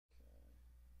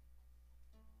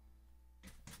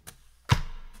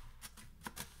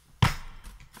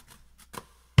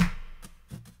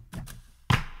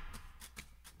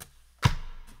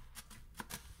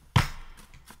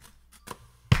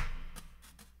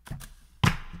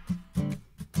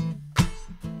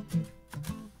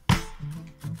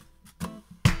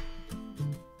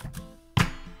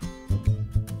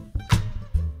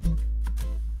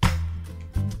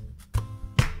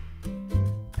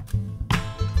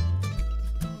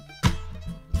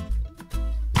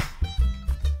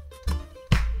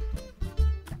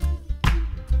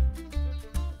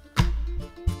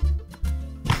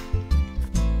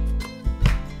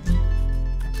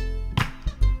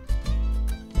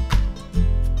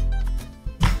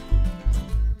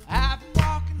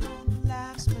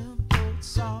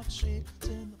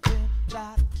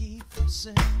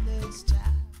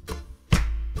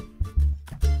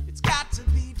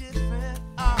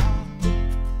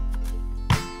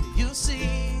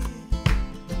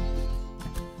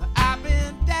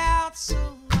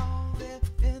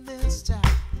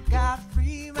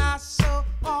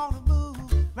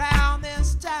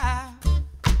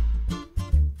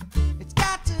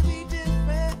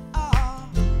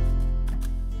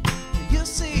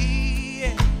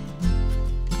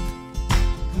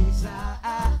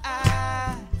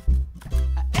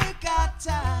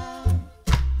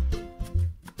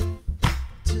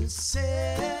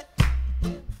it.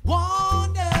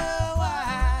 Wonder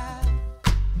why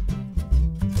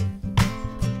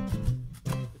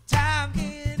time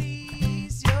can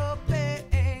ease your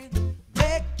pain,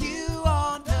 make you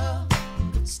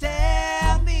understand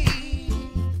me.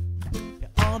 You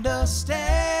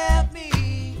understand me.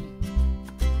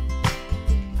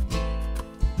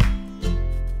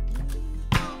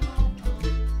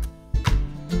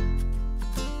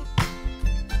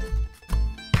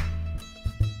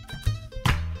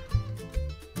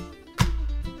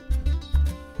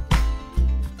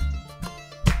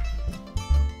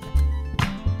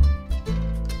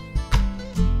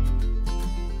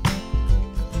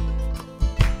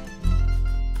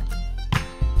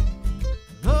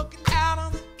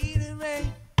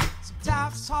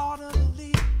 Sometimes it's hard to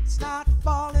believe it's not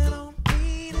falling on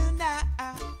me tonight.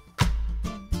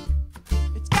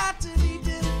 It's got to be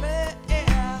different,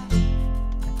 yeah.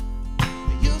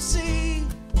 You'll see,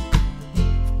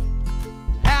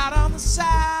 out on the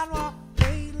sidewalk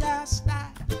late last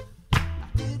night, I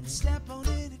didn't step on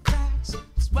any cracks,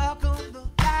 just welcome the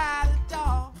light of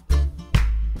dawn.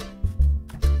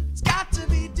 It's got to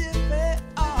be different,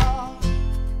 oh,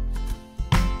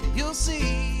 you'll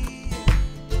see.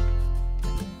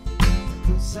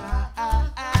 I